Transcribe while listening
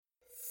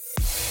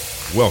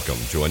Welcome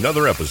to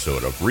another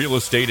episode of Real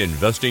Estate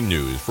Investing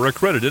News for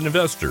accredited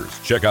investors.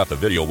 Check out the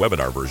video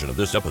webinar version of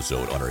this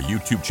episode on our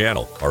YouTube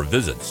channel or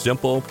visit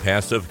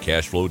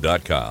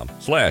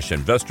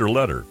simplepassivecashflow.com/investor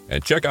letter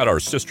and check out our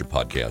sister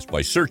podcast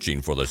by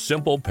searching for the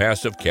Simple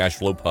Passive Cash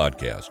Flow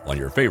Podcast on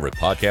your favorite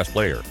podcast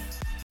player.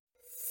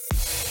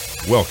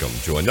 Welcome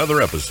to another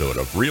episode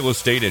of Real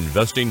Estate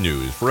Investing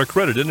News for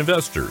accredited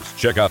investors.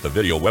 Check out the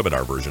video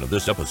webinar version of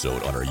this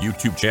episode on our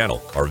YouTube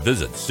channel or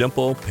visit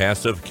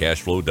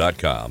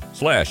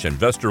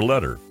simplepassivecashflow.com/investor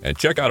letter and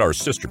check out our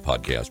sister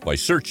podcast by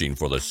searching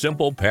for the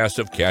Simple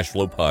Passive Cash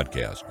Flow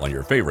Podcast on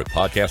your favorite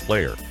podcast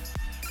player.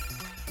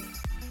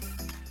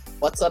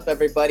 What's up,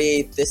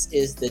 everybody? This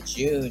is the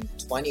June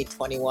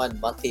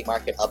 2021 monthly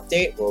market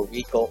update where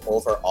we go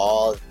over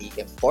all the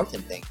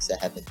important things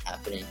that have been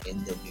happening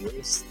in the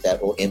news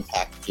that will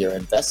impact your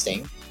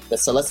investing.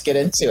 So let's get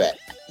into it.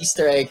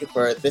 Easter egg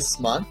for this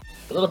month,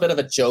 a little bit of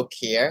a joke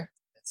here.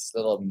 It's a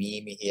little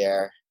meme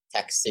here.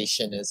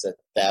 Taxation is a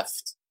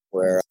theft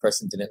where a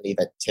person didn't leave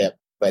a tip,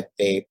 but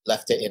they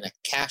left it in a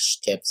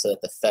cash tip so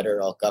that the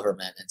federal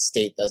government and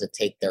state doesn't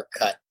take their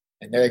cut.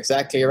 And they're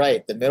exactly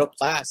right. The middle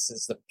class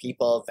is the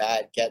people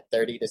that get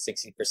 30 to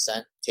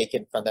 60%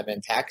 taken from them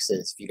in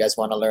taxes. If you guys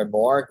want to learn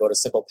more, go to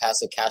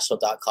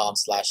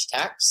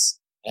simplepassivecashflow.com/tax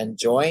and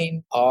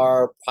join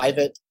our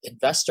private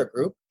investor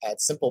group at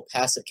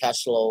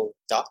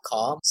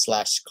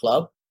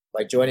simplepassivecashflow.com/club.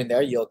 By joining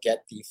there, you'll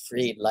get the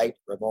free light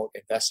remote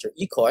investor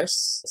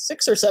e-course,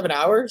 6 or 7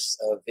 hours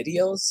of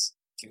videos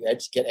to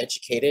get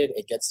educated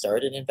and get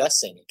started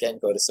investing. Again,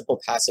 go to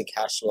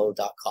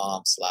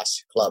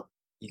simplepassivecashflow.com/club.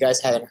 You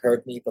guys haven't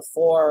heard me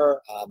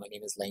before. My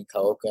name is Lane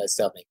Kaoka. I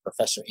still have my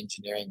professional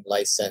engineering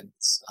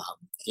license.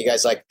 If you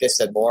guys like this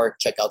and more,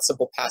 check out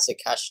Simple Passive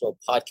Cash Flow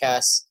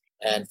Podcast.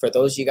 And for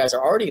those of you guys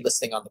are already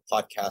listening on the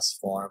podcast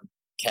form,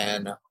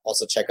 can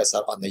also check us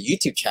out on the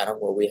YouTube channel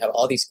where we have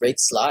all these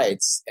great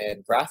slides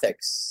and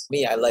graphics.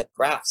 I like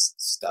graphs and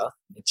stuff.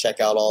 And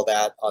check out all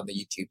that on the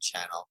YouTube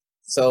channel.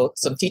 So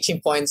some teaching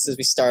points as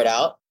we start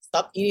out.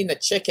 Stop eating the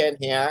chicken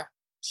here,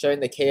 showing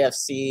the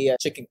KFC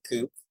chicken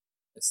coop.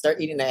 And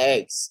start eating the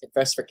eggs.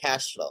 Invest for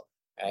cash flow,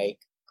 right?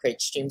 Create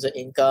streams of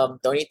income.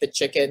 Don't eat the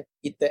chicken.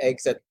 Eat the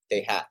eggs that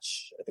they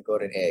hatch, the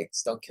golden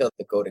eggs. Don't kill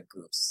the golden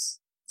goose.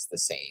 It's the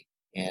same.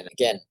 And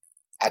again,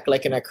 act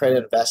like an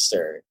accredited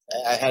investor.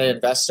 I had an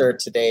investor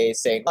today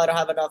saying, I don't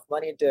have enough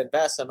money to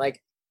invest. I'm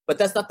like, but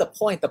that's not the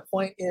point. The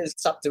point is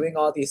stop doing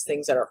all these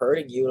things that are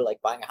hurting you,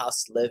 like buying a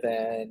house to live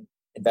in,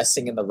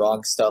 investing in the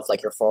wrong stuff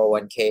like your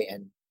 401k,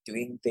 and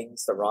doing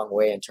things the wrong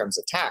way in terms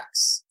of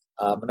tax.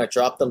 I'm going to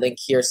drop the link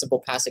here,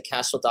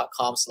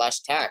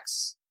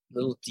 simplepassivecashflow.com/tax.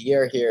 Little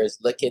deer here is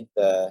licking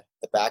the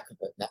back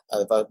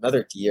of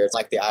another deer. It's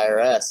like the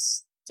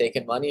IRS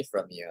taking money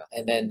from you.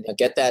 And then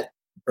get that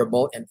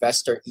remote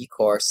investor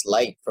e-course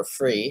light for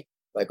free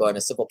by going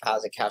to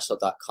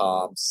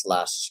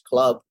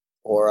simplepassivecashflow.com/club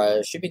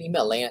or shoot me an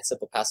email, Lane at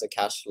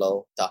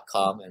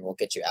simplepassivecashflow.com, and we'll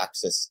get you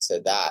access to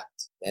that.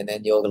 And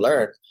then you'll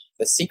learn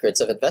the secrets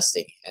of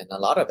investing. And a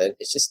lot of it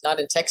is just not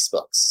in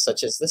textbooks,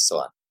 such as this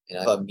one.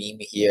 I have a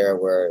meme here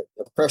where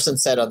the person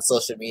said on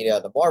social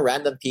media, the more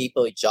random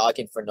people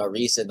jogging for no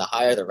reason, the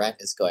higher the rent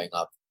is going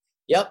up.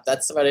 Yep,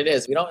 that's what it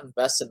is. We don't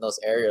invest in those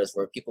areas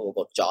where people will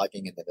go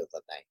jogging in the middle of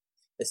the night.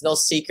 It's no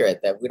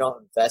secret that we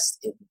don't invest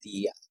in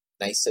the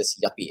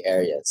nicest, yuppie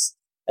areas.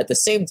 At the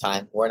same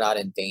time, we're not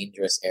in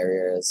dangerous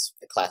areas,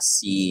 the Class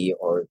C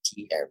or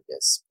D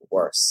areas,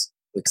 worse.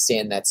 We stay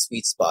in that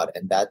sweet spot,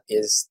 and that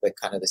is the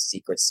kind of the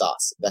secret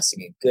sauce.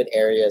 Investing in good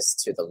areas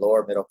to the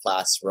lower middle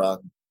class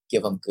rung,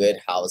 give them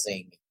good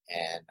housing,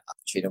 and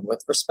treat them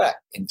with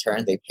respect. In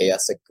turn, they pay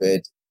us a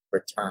good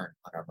return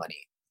on our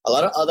money. A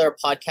lot of other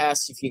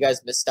podcasts, if you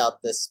guys missed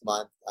out this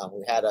month,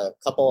 we had a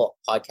couple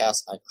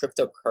podcasts on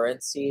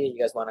cryptocurrency. You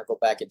guys want to go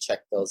back and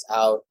check those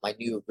out. My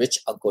new Rich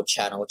Uncle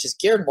channel, which is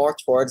geared more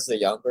towards the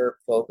younger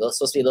folk. It's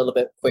supposed to be a little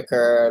bit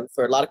quicker.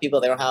 For a lot of people,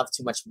 they don't have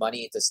too much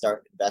money to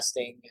start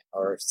investing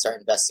or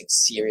start investing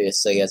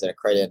seriously as an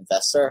accredited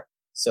investor.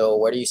 So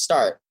where do you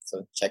start?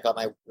 So check out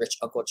my Rich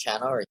Uncle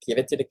channel or give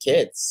it to the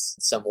kids.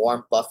 Some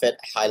Warren Buffett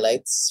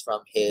highlights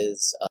from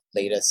his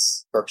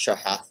latest Berkshire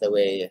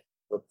Hathaway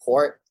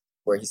report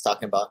where he's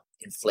talking about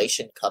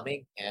inflation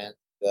coming. And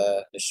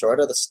the short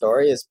of the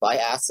story is buy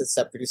assets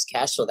that produce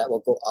cash flow that will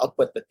go up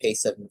with the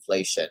pace of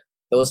inflation.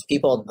 Those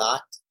people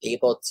not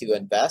able to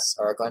invest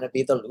are going to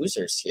be the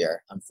losers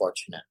here,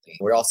 unfortunately.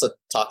 We also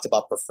talked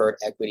about preferred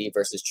equity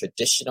versus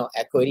traditional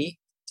equity,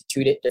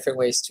 two different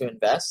ways to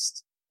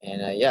invest. And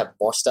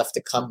more stuff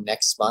to come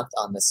next month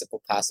on the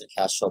Simple Passive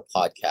Cash Flow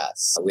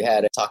podcast. We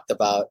had talked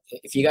about,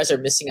 if you guys are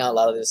missing out a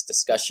lot of this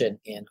discussion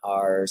in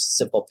our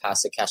Simple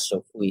Passive Cash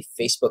Flow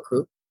Facebook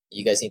group,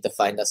 you guys need to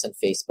find us on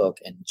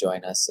Facebook and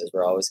join us as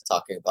we're always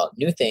talking about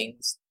new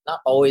things, not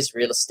always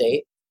real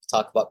estate. We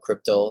talk about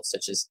crypto,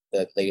 such as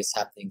the latest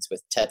happenings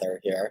with Tether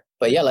here.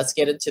 But let's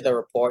get into the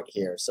report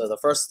here. So the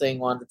first thing I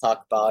wanted to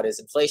talk about is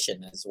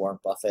inflation. As Warren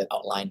Buffett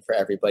outlined for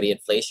everybody,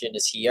 inflation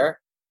is here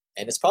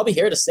and it's probably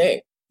here to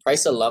stay.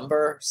 Price of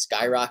lumber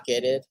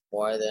skyrocketed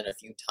more than a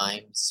few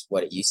times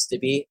what it used to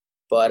be.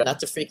 But not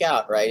to freak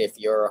out, right? If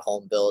you're a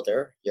home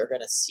builder, you're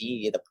going to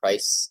see the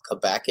price come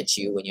back at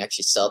you when you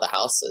actually sell the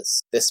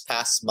houses. This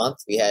past month,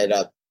 we had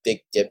a big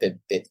dip in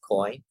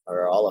Bitcoin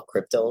or all of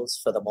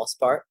cryptos for the most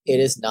part. It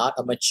is not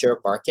a mature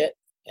market.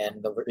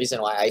 And the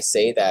reason why I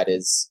say that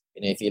is,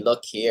 if you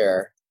look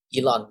here,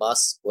 Elon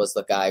Musk was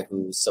the guy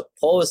who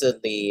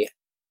supposedly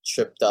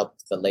tripped up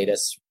the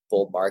latest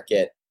bull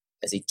market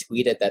as he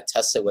tweeted that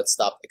Tesla would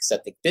stop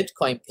accepting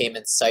Bitcoin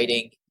payments,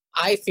 citing,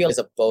 I feel, is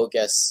a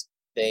bogus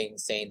thing,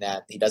 saying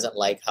that he doesn't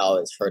like how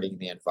it's hurting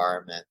the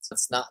environment.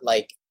 It's not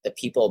like the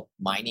people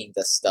mining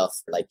this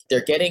stuff, like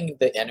they're getting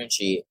the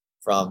energy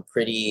from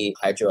pretty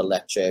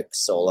hydroelectric,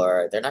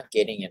 solar. They're not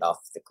getting it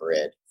off the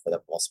grid for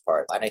the most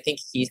part. And I think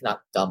he's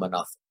not dumb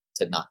enough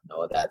to not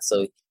know that.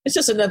 So it's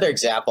just another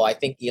example. I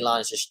think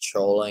Elon is just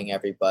trolling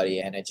everybody,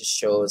 and it just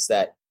shows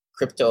that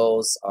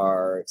cryptos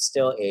are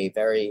still a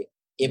very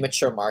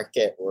immature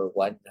market where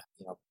one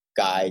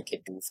guy can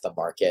move the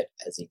market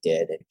as he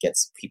did and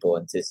gets people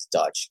into his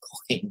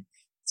Dogecoin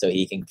so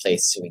he can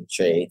place swing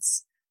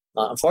trades.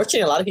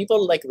 Unfortunately, a lot of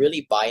people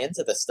really buy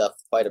into this stuff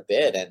quite a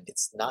bit, and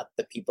it's not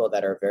the people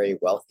that are very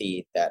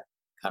wealthy that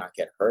kind of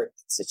get hurt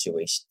in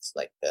situations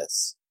like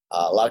this.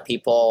 A lot of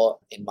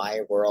people in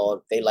my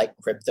world, they like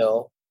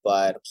crypto,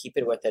 but keep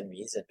it within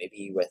reason,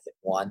 maybe with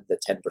 1 to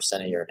 10%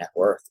 of your net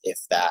worth, if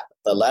that.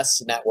 The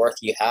less net worth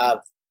you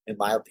have, in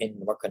my opinion,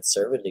 the more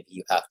conservative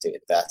you have to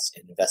invest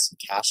in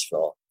cash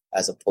flow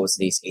as opposed to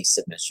these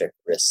asymmetric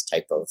risk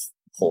type of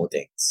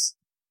holdings.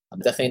 I'm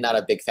definitely not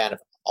a big fan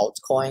of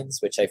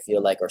altcoins, which I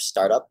feel like are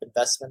startup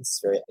investments,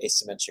 very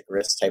asymmetric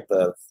risk type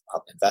of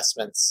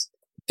investments.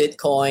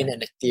 Bitcoin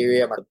and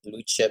Ethereum are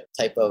blue chip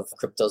type of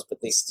cryptos, but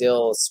they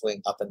still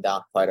swing up and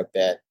down quite a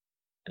bit.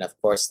 And of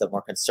course, the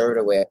more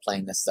conservative way of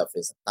playing this stuff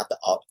is not the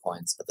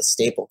altcoins, but the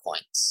stable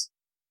coins.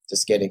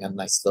 Just getting a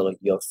nice little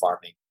yield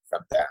farming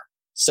from there.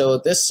 So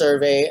this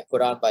survey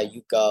put on by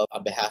YouGov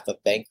on behalf of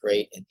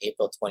Bankrate in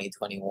April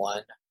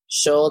 2021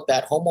 showed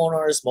that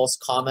homeowners'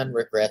 most common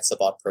regrets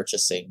about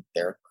purchasing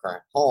their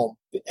current home.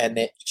 And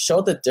it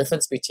showed the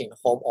difference between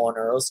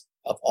homeowners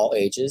of all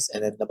ages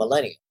and then the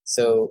millennials.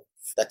 So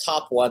the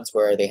top ones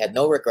were they had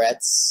no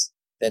regrets,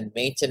 then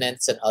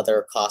maintenance and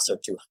other costs are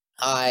too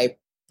high,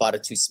 bought a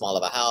too small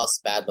of a house,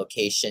 bad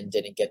location,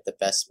 didn't get the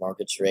best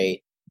mortgage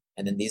rate.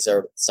 And then these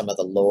are some of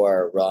the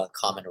lower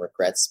common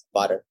regrets,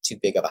 bought a too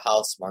big of a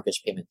house,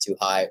 mortgage payment too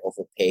high,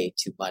 overpaid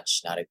too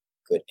much, not a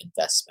good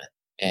investment.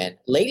 And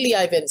lately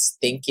I've been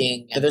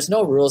thinking, and there's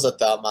no rules of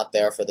thumb out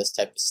there for this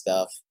type of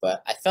stuff,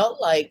 but I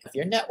felt like if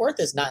your net worth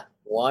is not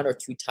 1 or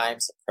 2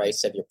 times the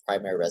price of your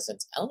primary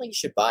residence, I don't think you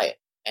should buy it.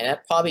 And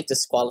that probably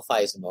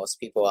disqualifies most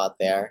people out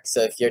there.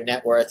 So if your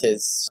net worth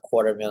is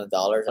 $250,000,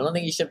 I don't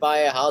think you should buy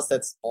a house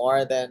that's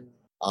more than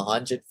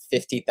 $150,000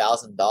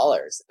 in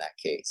that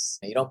case.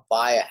 You don't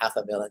buy a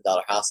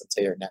 $500,000 house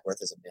until your net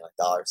worth is $1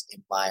 million,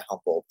 in my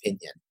humble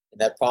opinion. And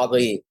that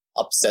probably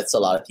upsets a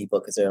lot of people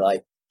because they're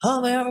like,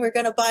 oh man, we're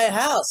going to buy a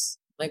house.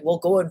 Like, we'll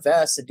go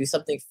invest and do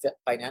something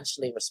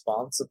financially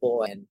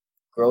responsible and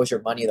grows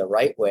your money the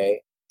right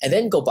way, and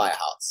then go buy a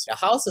house. A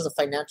house is a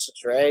financial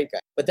drag.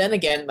 But then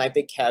again, my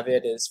big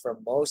caveat is for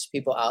most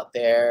people out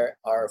there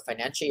are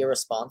financially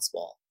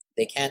irresponsible.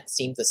 They can't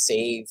seem to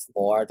save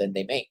more than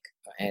they make,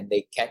 and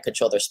they can't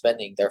control their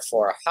spending.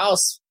 Therefore, a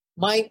house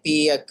might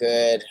be a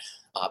good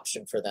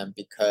option for them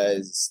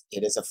because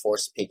it is a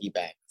forced piggy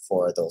bank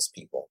for those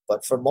people.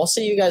 But for most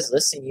of you guys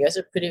listening, you guys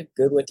are pretty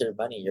good with your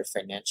money. You're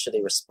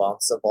financially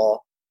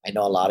responsible. I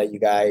know a lot of you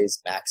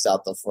guys max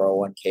out the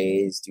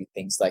 401ks, do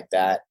things like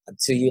that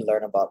until you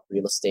learn about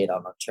real estate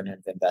on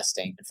alternative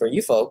investing. And for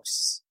you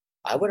folks,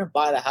 I wouldn't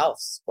buy the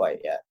house quite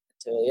yet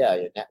until,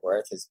 your net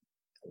worth is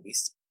at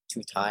least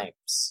 2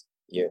 times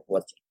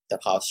what the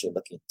house you're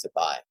looking to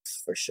buy,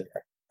 for sure.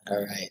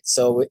 All right,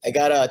 so I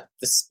got a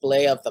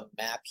display of the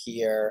map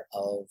here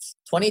of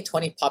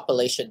 2020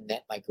 population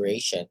net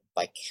migration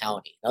by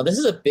county. Now, this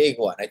is a big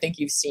one. I think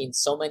you've seen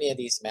so many of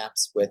these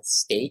maps with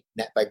state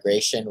net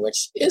migration,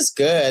 which is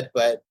good,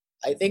 but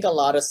I think a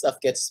lot of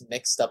stuff gets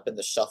mixed up in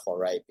the shuffle,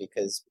 right?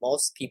 Because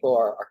most people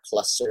are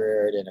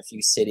clustered in a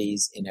few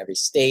cities in every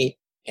state,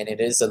 and it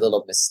is a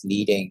little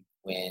misleading.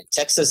 When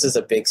Texas is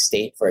a big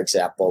state, for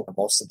example,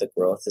 most of the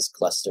growth is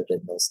clustered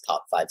in those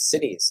top 5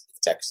 cities of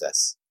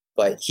Texas.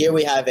 But here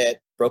we have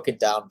it broken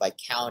down by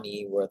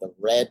county, where the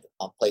red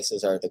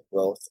places are the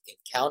growth in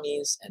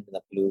counties, and the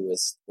blue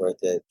is where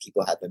the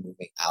people have been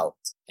moving out.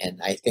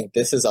 And I think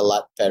this is a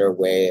lot better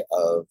way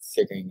of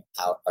figuring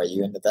out, are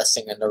you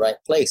investing in the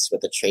right place with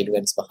the trade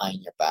winds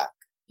behind your back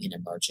in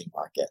emerging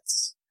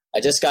markets? I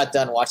just got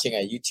done watching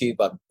a YouTube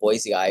on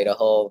Boise,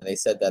 Idaho. They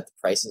said that the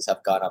prices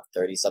have gone up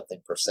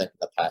 30-something% in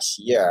the past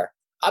year.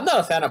 I'm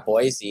not a fan of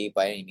Boise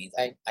by any means.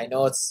 I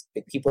know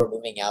people are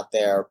moving out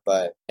there,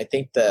 but I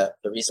think the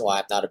reason why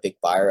I'm not a big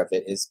buyer of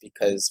it is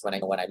because when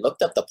I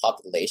looked up the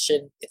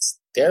population, it's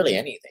barely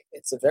anything.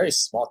 It's a very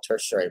small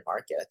tertiary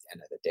market at the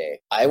end of the day.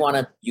 I want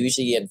to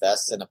usually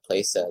invest in a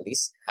place that at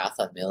least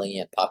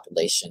 500,000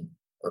 population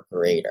or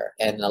greater.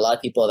 And a lot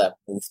of people that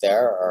move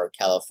there are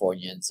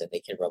Californians and they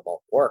can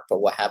remote work.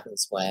 But what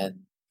happens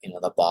when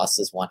The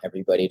bosses want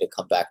everybody to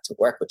come back to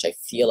work, which I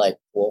feel like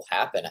will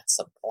happen at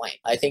some point.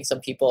 I think some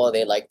people,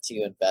 they like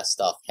to invest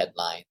off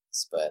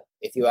headlines, but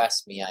if you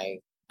ask me,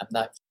 I'm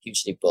not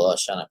hugely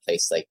bullish on a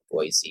place like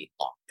Boise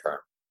long term.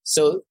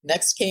 So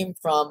next came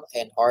from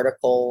an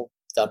article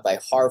done by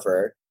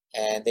Harvard,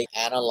 and they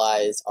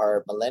analyzed,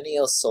 are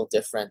millennials so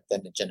different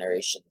than the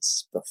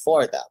generations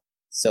before them?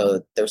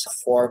 So there's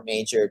 4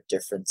 major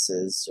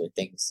differences or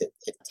things that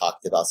it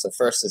talked about. So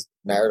first is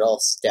marital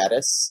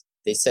status.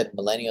 They said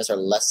millennials are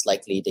less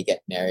likely to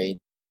get married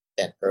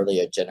than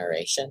earlier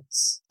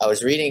generations. I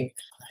was reading,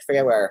 I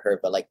forget where I heard,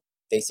 but like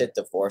they said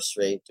divorce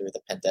rate through the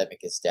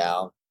pandemic is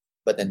down.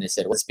 But then they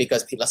said, well, it's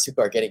because less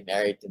people are getting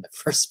married in the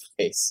first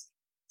place.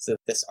 So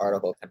this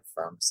article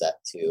confirms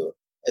that too.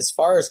 As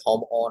far as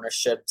home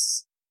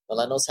ownerships,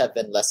 millennials have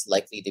been less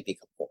likely to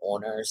become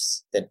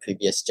owners than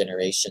previous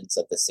generations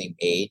of the same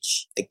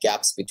age. The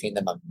gaps between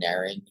them are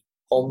narrowing.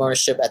 Home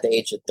ownership at the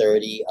age of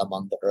 30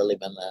 among the early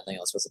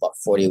millennials was about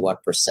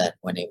 41%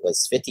 when it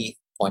was 50.5%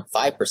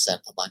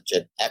 among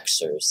Gen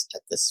Xers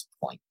at this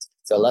point.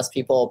 So less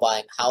people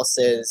buying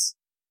houses,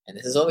 and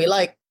this is what we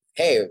like.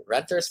 Hey,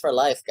 renters for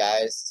life,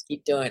 guys.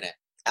 Keep doing it.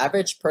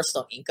 Average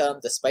personal income,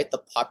 despite the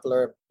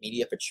popular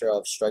media portrayal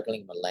of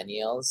struggling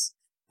millennials,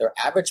 their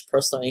average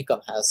personal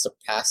income has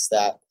surpassed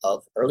that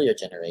of earlier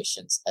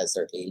generations as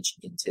they age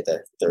into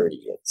their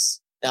 30s.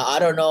 Now, I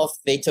don't know if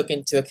they took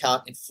into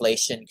account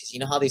inflation, because you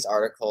know how these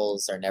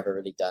articles are never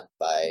really done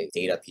by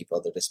data people.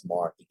 They're just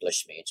more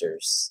English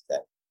majors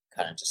that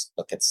kind of just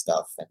look at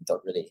stuff and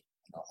don't really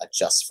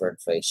adjust for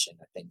inflation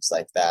or things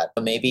like that.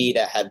 But maybe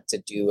that had to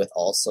do with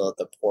also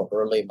the poor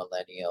early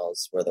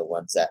millennials were the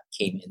ones that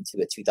came into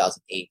a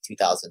 2008,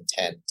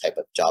 2010 type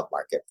of job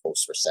market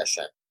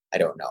post-recession. I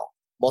don't know.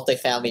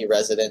 Multifamily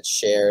residence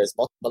shares.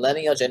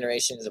 Millennial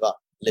generation is about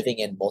living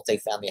in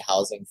multifamily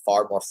housing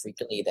far more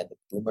frequently than the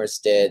boomers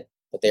did,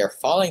 but they are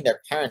following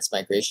their parents'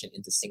 migration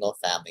into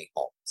single-family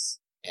homes.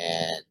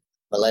 And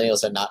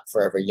millennials are not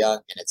forever young,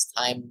 and it's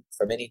time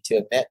for many to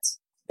admit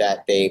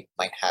that they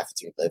might have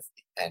to live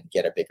and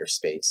get a bigger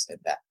space, and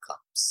that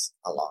comes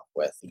along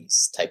with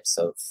these types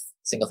of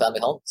single-family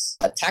homes.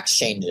 Tax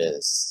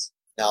changes.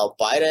 Now,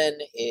 Biden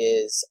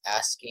is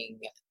asking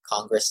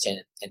Congress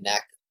to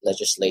enact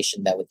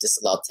legislation that would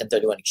disallow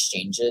 1031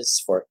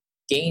 exchanges for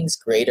gains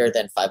greater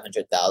than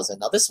 $500,000.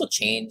 Now, this will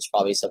change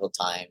probably several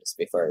times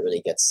before it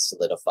really gets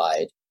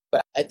solidified.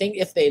 But I think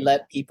if they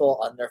let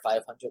people under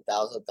 $500,000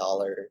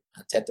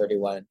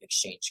 1031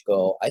 exchange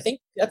go, I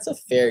think that's a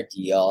fair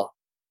deal,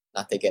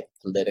 not to get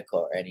political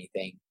or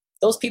anything.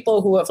 Those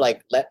people who have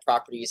let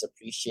properties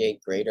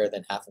appreciate greater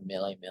than $500,000,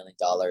 $1 million,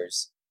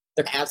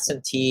 they're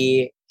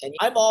absentee. And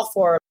I'm all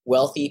for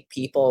wealthy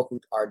people who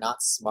are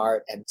not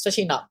smart and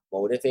especially not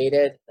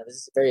motivated. Now, this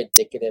is very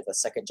indicative of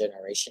second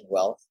generation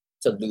wealth,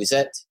 to lose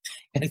it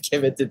and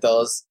give it to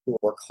those who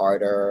work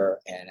harder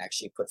and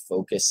actually put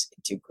focus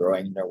into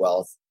growing their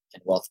wealth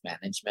and wealth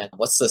management.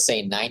 What's the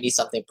saying?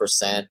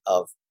 90-something%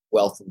 of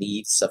wealth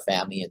leaves a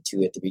family in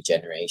 2 or 3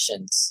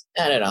 generations.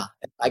 I don't know.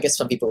 I guess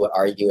some people would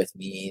argue with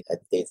me that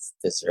they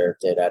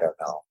deserved it. I don't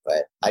know.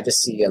 But I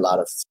just see a lot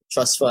of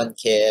trust fund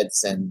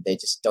kids and they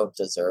just don't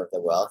deserve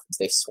the wealth.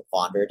 They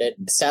squandered it.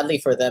 And sadly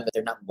for them,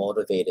 they're not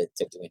motivated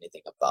to do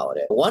anything about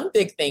it. One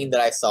big thing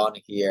that I saw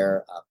in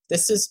here,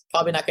 this is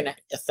probably not going to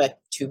affect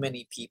too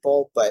many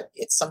people, but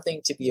it's something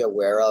to be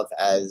aware of,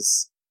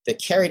 as the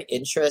carried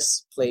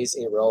interest plays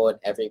a role in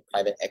every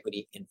private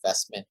equity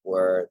investment,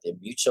 where the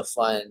mutual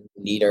fund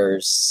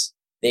leaders,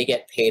 they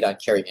get paid on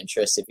carried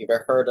interest. If you've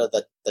ever heard of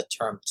the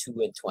term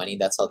 2 and 20,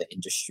 that's how the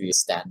industry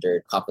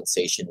standard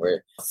compensation,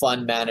 where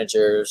fund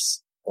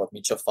managers or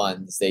mutual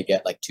funds, they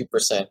get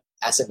 2%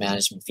 asset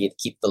management fee to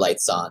keep the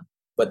lights on,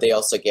 but they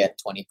also get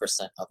 20%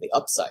 of the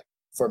upside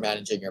for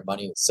managing your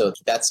money. So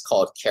that's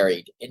called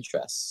carried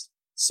interest.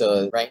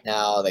 So right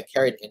now, the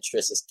carried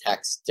interest is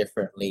taxed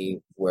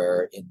differently,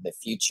 where in the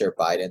future,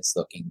 Biden's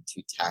looking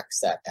to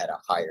tax that at a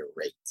higher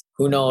rate.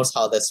 Who knows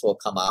how this will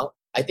come out?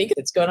 I think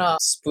it's going to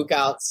spook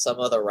out some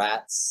of the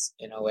rats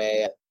in a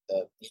way.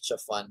 The mutual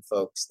fund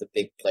folks, the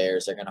big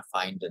players, are going to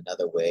find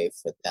another way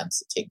for them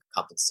to take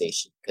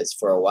compensation, because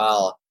for a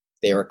while,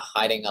 they were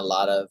hiding a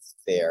lot of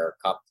their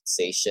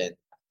compensation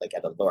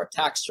at a lower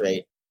tax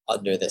rate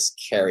under this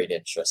carried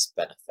interest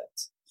benefit.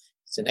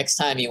 So next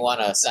time you want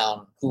to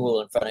sound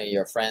cool in front of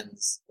your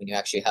friends, when you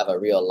actually have a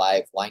real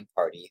live wine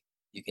party,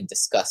 you can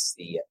discuss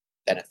the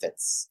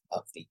benefits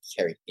of the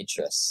carried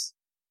interest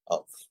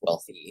of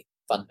wealthy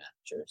fund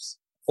managers.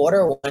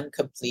 Q1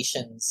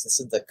 completions,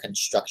 this is the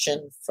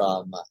construction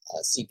from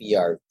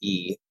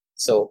CBRE.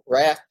 So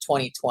right after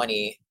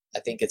 2020, I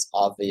think it's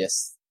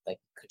obvious,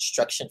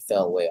 construction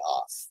fell way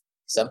off.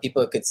 Some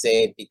people could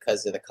say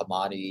because of the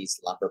commodities,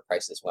 lumber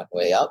prices went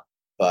way up.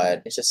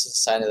 But it's just a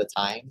sign of the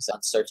times.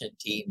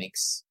 Uncertainty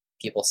makes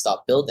people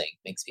stop building,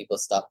 makes people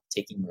stop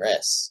taking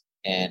risks.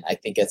 And I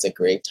think it's a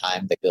great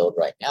time to build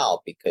right now,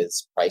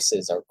 because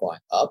prices are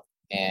going up.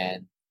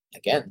 And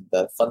again,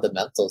 the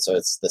fundamentals are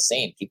the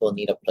same. People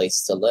need a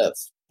place to live.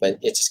 But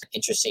it's just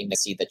interesting to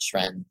see the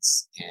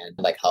trends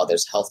and how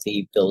there's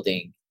healthy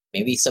building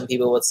Maybe some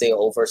people would say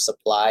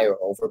oversupply or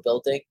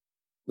overbuilding.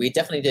 We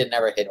definitely did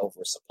never hit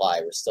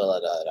oversupply. We're still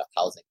at a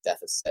housing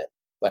deficit,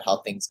 but how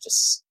things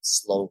just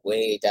slowed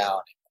way down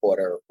in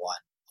quarter one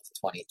of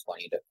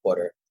 2020 to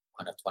quarter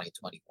one of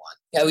 2021.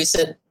 Yeah, we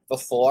said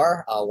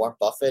before, Warren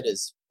Buffett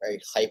is very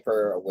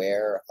hyper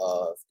aware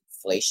of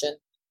inflation,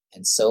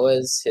 and so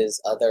is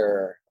his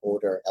other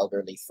older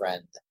elderly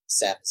friend,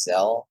 Sam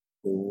Zell,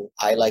 who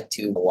I like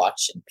to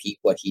watch and peek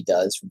what he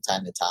does from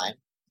time to time.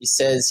 He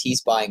says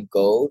he's buying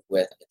gold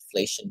with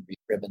inflation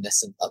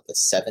reminiscent of the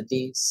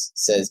 70s.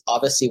 Says,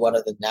 obviously, one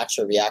of the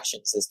natural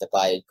reactions is to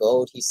buy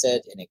gold, he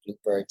said in a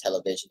Bloomberg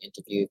television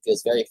interview. It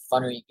feels very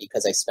funny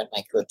because I spent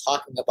my career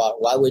talking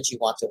about why would you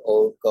want to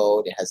own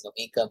gold? It has no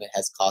income, it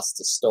has costs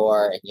to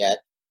store. And yet,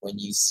 when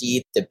you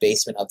see the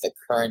debasement of the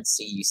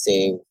currency, you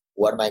say,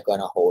 what am I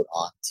going to hold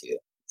on to?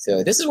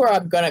 So this is where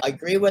I'm going to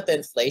agree with the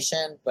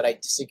inflation, but I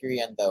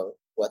disagree on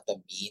what that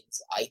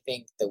means. I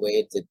think the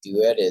way to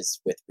do it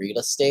is with real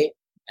estate.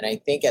 And I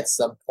think at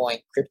some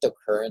point,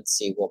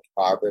 cryptocurrency will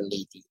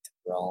probably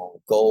dethrone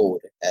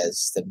gold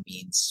as the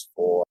means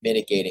for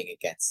mitigating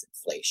against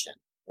inflation.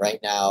 Right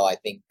now, I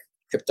think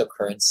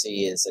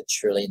cryptocurrency is $1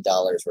 trillion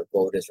where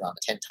gold is around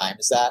 10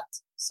 times that.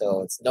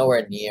 So it's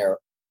nowhere near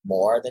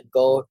more than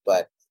gold,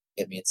 but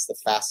I mean, it's the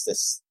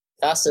fastest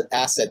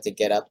asset to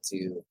get up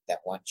to that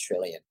 1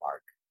 trillion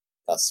mark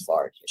thus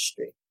far in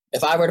history.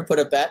 If I were to put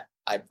a bet,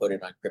 I'd put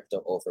it on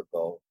crypto over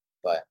gold,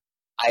 but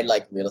I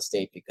like real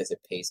estate because it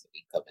pays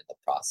me income in the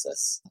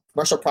process.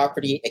 Commercial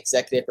Property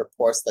Executive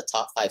reports the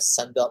top 5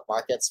 Sunbelt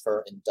markets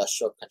for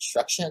industrial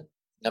construction.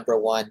 Number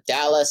 1,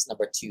 Dallas.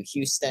 Number 2,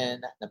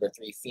 Houston. Number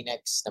 3,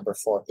 Phoenix. Number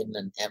 4,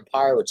 Inland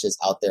Empire, which is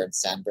out there in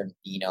San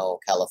Bernardino,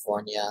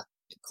 California,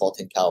 in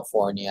Colton,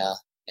 California.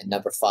 And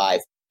number 5,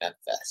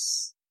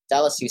 Memphis.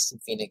 Dallas, Houston,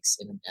 Phoenix,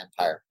 Inland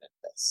Empire,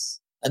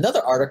 Memphis.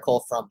 Another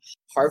article from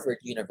Harvard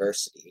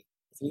University.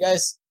 If you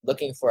guys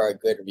looking for a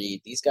good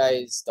read, these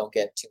guys don't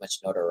get too much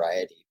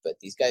notoriety, but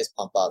these guys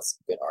pump out some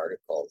good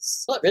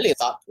articles. Not really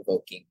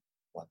thought-provoking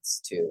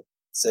ones too.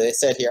 So they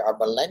said here, are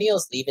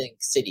millennials leaving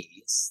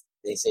cities?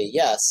 They say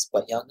yes,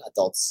 but young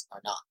adults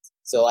are not.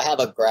 So I have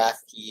a graph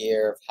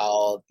here of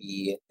how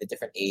the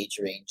different age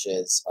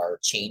ranges are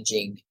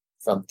changing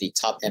from the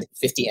top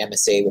 50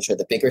 MSA, which are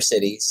the bigger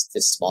cities,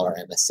 to smaller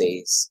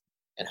MSAs,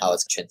 and how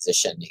it's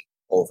transitioning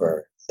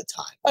over the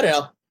time. I don't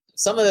know.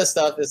 Some of this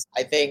stuff is,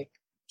 I think,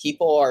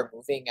 people are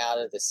moving out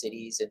of the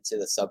cities into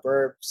the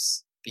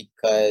suburbs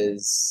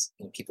because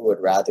people would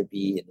rather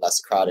be in less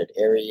crowded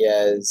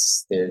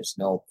areas. There's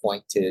no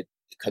point to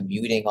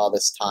commuting all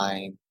this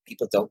time.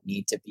 People don't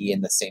need to be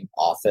in the same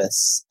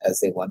office as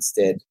they once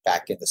did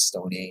back in the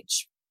Stone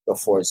Age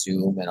before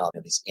Zoom and all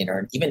of these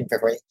even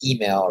before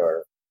email,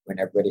 or when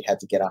everybody had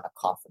to get on a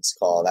conference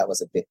call. That was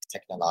a big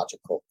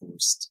technological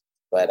boost.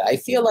 But I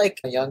feel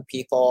like young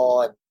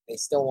people, and they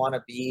still want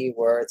to be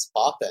where it's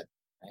popping,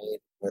 right?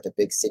 Where the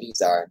big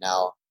cities are.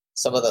 Now,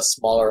 some of the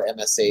smaller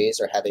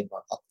MSAs are having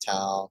more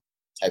uptown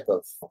type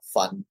of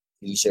fun,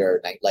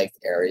 leisure, nightlife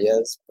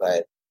areas.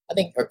 But I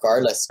think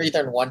regardless,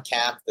 either in one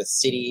camp, the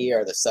city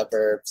or the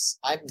suburbs,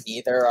 I'm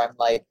neither. I'm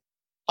like,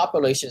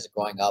 population is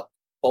going up.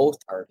 Both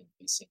are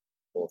increasing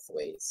both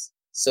ways.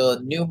 So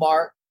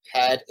Newmark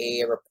had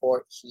a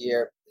report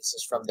here. This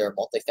is from their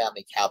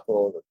multifamily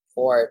capital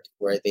report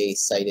where they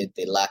cited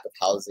the lack of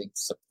housing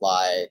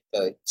supply.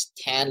 The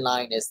tan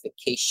line is the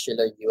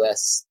Case-Shiller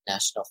U.S.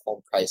 National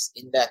Home Price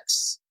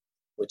Index,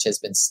 which has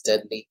been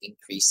steadily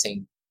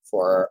increasing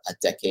for a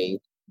decade.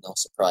 No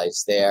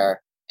surprise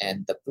there.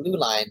 And the blue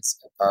lines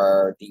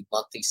are the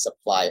monthly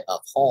supply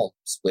of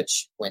homes,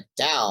 which went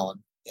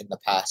down in the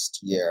past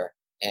year.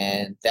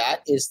 And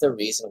that is the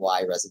reason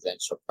why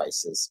residential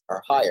prices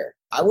are higher.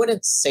 I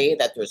wouldn't say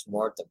that there's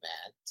more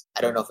demand.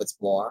 I don't know if it's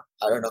more.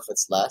 I don't know if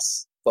it's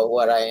less. But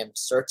what I am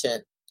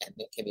certain, and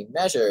it can be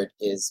measured,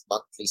 is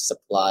monthly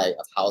supply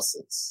of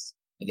houses.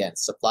 Again,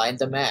 supply and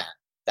demand.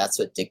 That's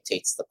what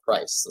dictates the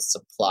price. The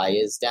supply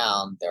is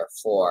down.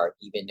 Therefore,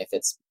 even if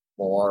it's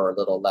more or a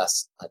little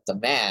less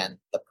demand,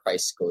 the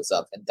price goes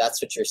up. And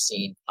that's what you're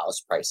seeing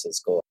house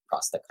prices go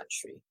across the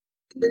country.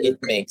 It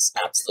makes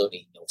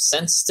absolutely no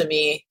sense to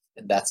me.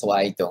 And that's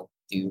why I don't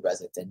do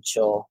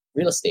residential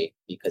real estate,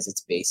 because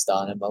it's based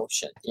on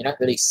emotion. You're not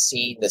really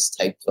seeing this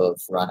type of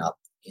run up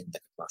in the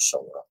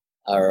commercial world.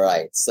 All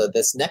right. So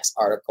this next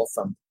article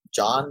from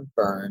John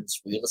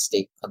Burns Real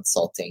Estate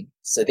Consulting.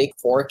 So they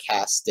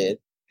forecasted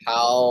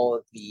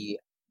how the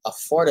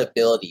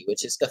affordability,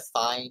 which is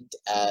defined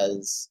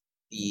as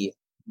the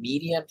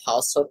median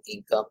household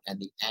income and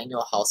the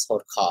annual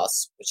household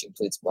costs, which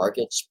includes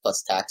mortgage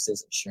plus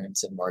taxes,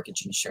 insurance, and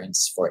mortgage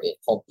insurance for a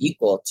home,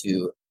 equal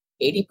to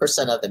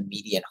 80% of the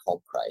median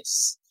home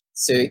price.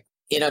 So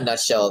in a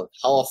nutshell,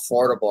 how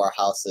affordable are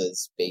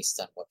houses based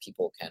on what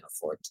people can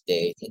afford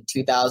today? In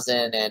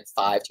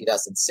 2005,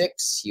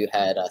 2006, you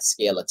had a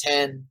scale of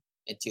 10.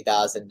 In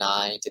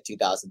 2009 to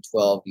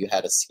 2012, you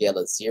had a scale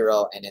of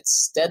 0. And it's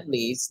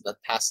steadily, in the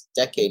past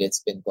decade,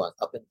 it's been going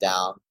up and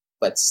down,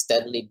 but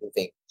steadily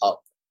moving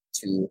up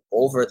to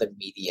over the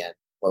median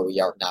where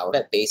we are now. We're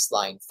at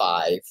baseline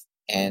 5.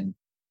 And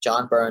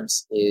John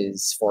Burns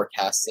is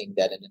forecasting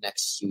that in the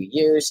next few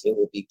years, it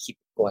will be keep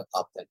going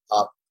up and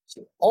up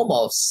to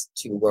almost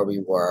to where we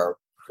were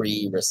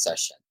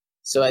pre-recession.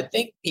 So I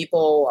think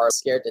people are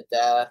scared to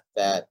death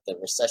that the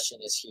recession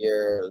is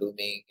here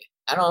looming.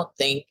 I don't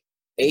think,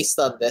 based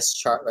on this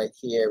chart right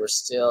here, we're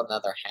still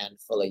another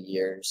handful of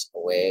years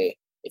away.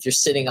 If you're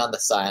sitting on the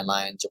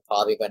sidelines, you're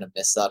probably going to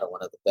miss out on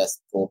one of the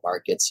best bull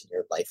markets in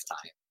your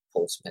lifetime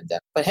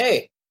post-pandemic. But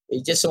hey,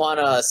 you just want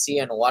to see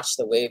and watch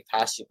the wave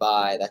pass you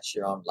by. That's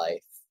your own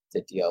life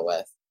to deal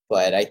with.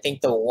 But I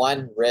think the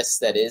one risk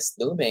that is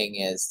looming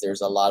is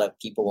there's a lot of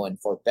people in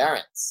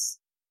forbearance.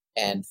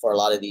 And for a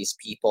lot of these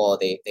people,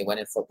 they went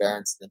in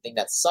forbearance. The thing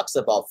that sucks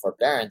about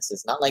forbearance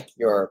is not like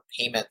your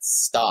payments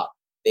stop.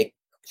 They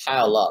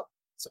pile up.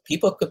 So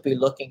people could be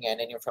looking at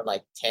anywhere from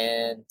like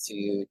 $10,000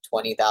 to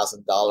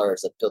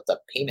 $20,000 of built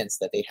up payments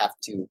that they have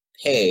to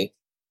pay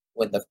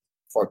when the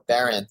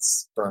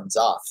forbearance burns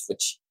off,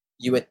 which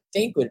you would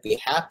think would be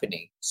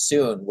happening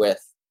soon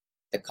with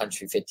the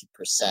country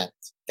 50%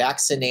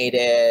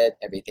 vaccinated,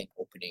 everything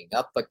opening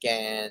up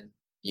again.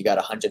 You got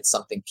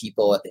 100-something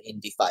people at the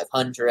Indy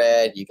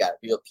 500. You got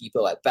real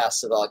people at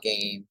basketball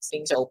games.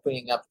 Things are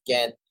opening up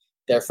again.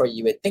 Therefore,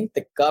 you would think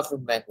the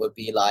government would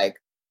be like,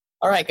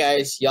 all right,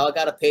 guys, y'all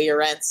got to pay your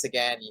rents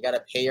again. You got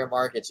to pay your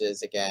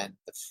mortgages again.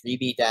 The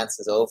freebie dance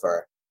is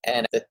over.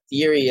 And the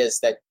theory is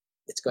that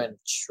it's going to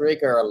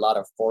trigger a lot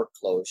of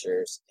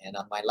foreclosures. And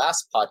on my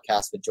last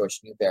podcast with George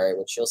Newberry,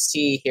 which you'll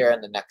see here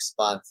in the next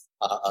month,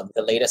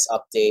 the latest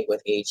update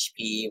with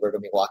HP, we're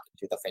going to be walking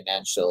through the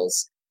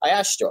financials. I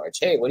asked George,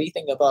 hey, what do you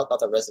think about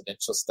the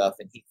residential stuff?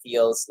 And he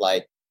feels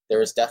like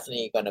there is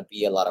definitely going to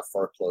be a lot of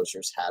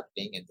foreclosures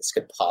happening, and this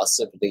could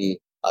possibly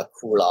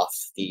cool off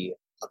the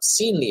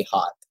obscenely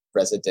hot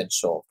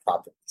residential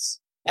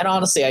properties. And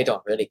honestly, I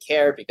don't really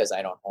care because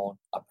I don't own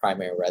a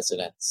primary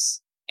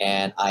residence.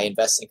 And I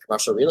invest in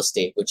commercial real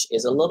estate, which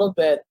is a little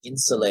bit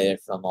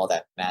insulated from all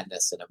that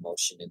madness and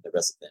emotion in the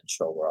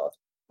residential world.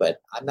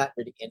 But I'm not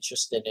really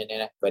interested in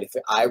it. But if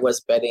I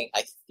was betting,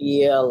 I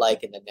feel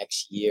like in the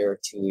next year or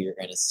two, you're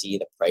going to see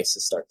the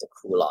prices start to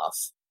cool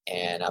off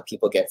and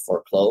people get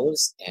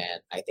foreclosed.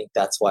 And I think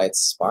that's why it's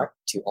smart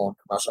to own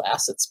commercial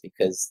assets,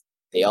 because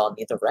they all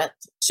need the rent.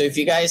 So if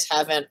you guys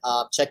haven't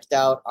checked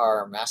out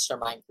our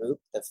mastermind group,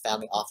 the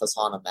Family Office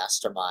on a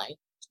Mastermind,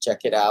 check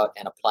it out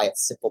and apply at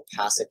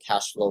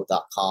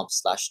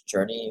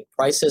simplepassivecashflow.com/journey.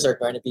 Prices are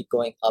going to be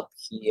going up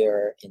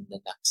here in the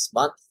next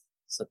month.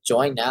 So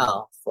join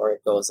now before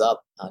it goes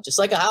up. Just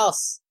like a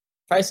house,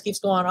 price keeps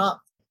going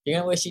up. You're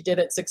going to wish you did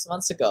it 6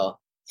 months ago.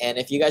 And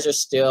if you guys are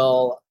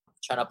still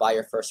trying to buy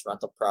your first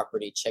rental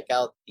property, check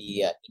out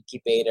the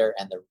incubator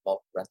and the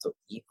remote rental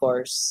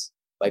e-course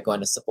by going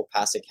to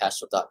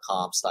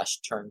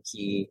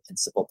simplepassivecashflow.com/turnkey and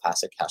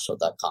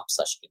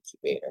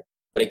simplepassivecashflow.com/incubator.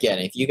 But again,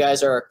 if you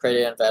guys are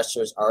accredited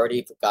investors,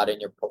 already gotten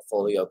your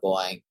portfolio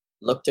going,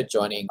 look to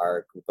joining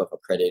our group of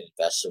accredited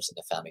investors in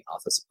the Family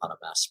Office upon a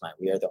Mastermind.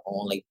 We are the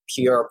only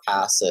pure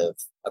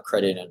passive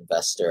accredited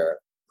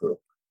investor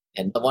group.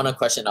 And the one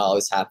question that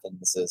always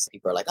happens is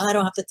people are like, oh, I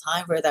don't have the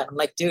time for that. I'm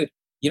like, dude,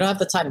 you don't have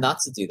the time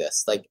not to do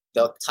this. Like,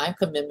 the time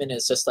commitment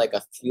is just like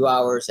a few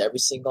hours every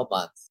single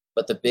month.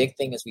 But the big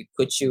thing is we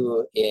put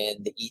you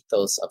in the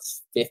ethos of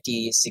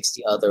 50,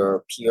 60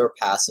 other pure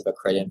passive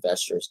accredited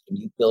investors, and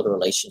you build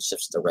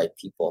relationships with the right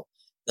people.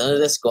 None of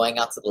this going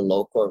out to the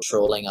local or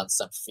trolling on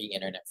some free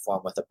internet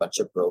forum with a bunch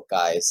of broke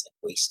guys and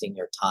wasting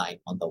your time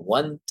on the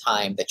one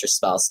time that your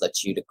spouse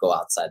lets you to go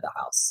outside the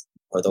house,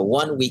 or the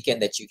one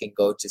weekend that you can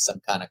go to some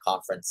kind of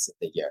conference in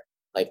the year.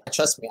 Like,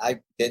 trust me,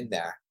 I've been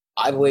there.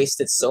 I've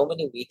wasted so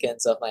many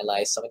weekends of my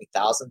life, so many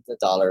thousands of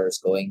dollars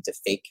going to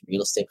fake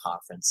real estate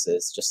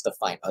conferences just to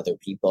find other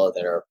people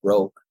that are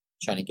broke,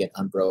 trying to get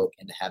unbroke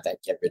and have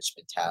that get rich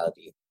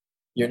mentality.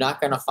 You're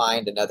not going to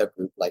find another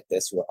group like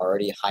this who are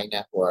already high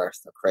net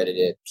worth,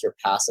 accredited, pure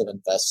passive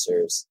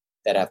investors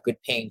that have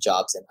good paying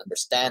jobs and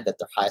understand that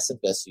their highest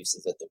and best use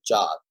is at their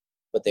job,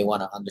 but they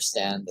want to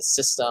understand the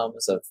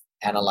systems of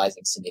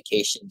analyzing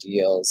syndication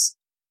deals,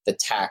 the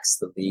tax,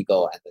 the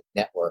legal, and the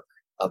network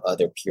of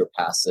other pure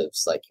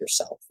passives like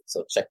yourself.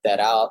 So check that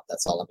out.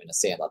 That's all I'm going to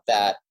say about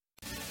that.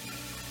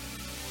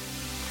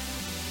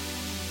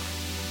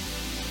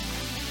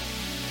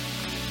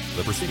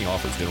 The preceding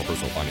offers general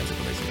personal finance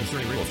information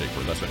concerning real estate for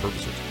investment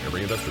purposes.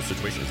 Every investor's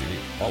situation is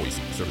unique. Always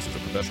seek the services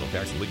of professional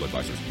tax and legal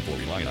advisors before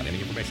relying on any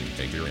information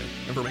contained herein.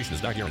 Information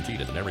is not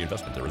guaranteed, as in every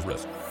investment there is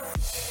risk.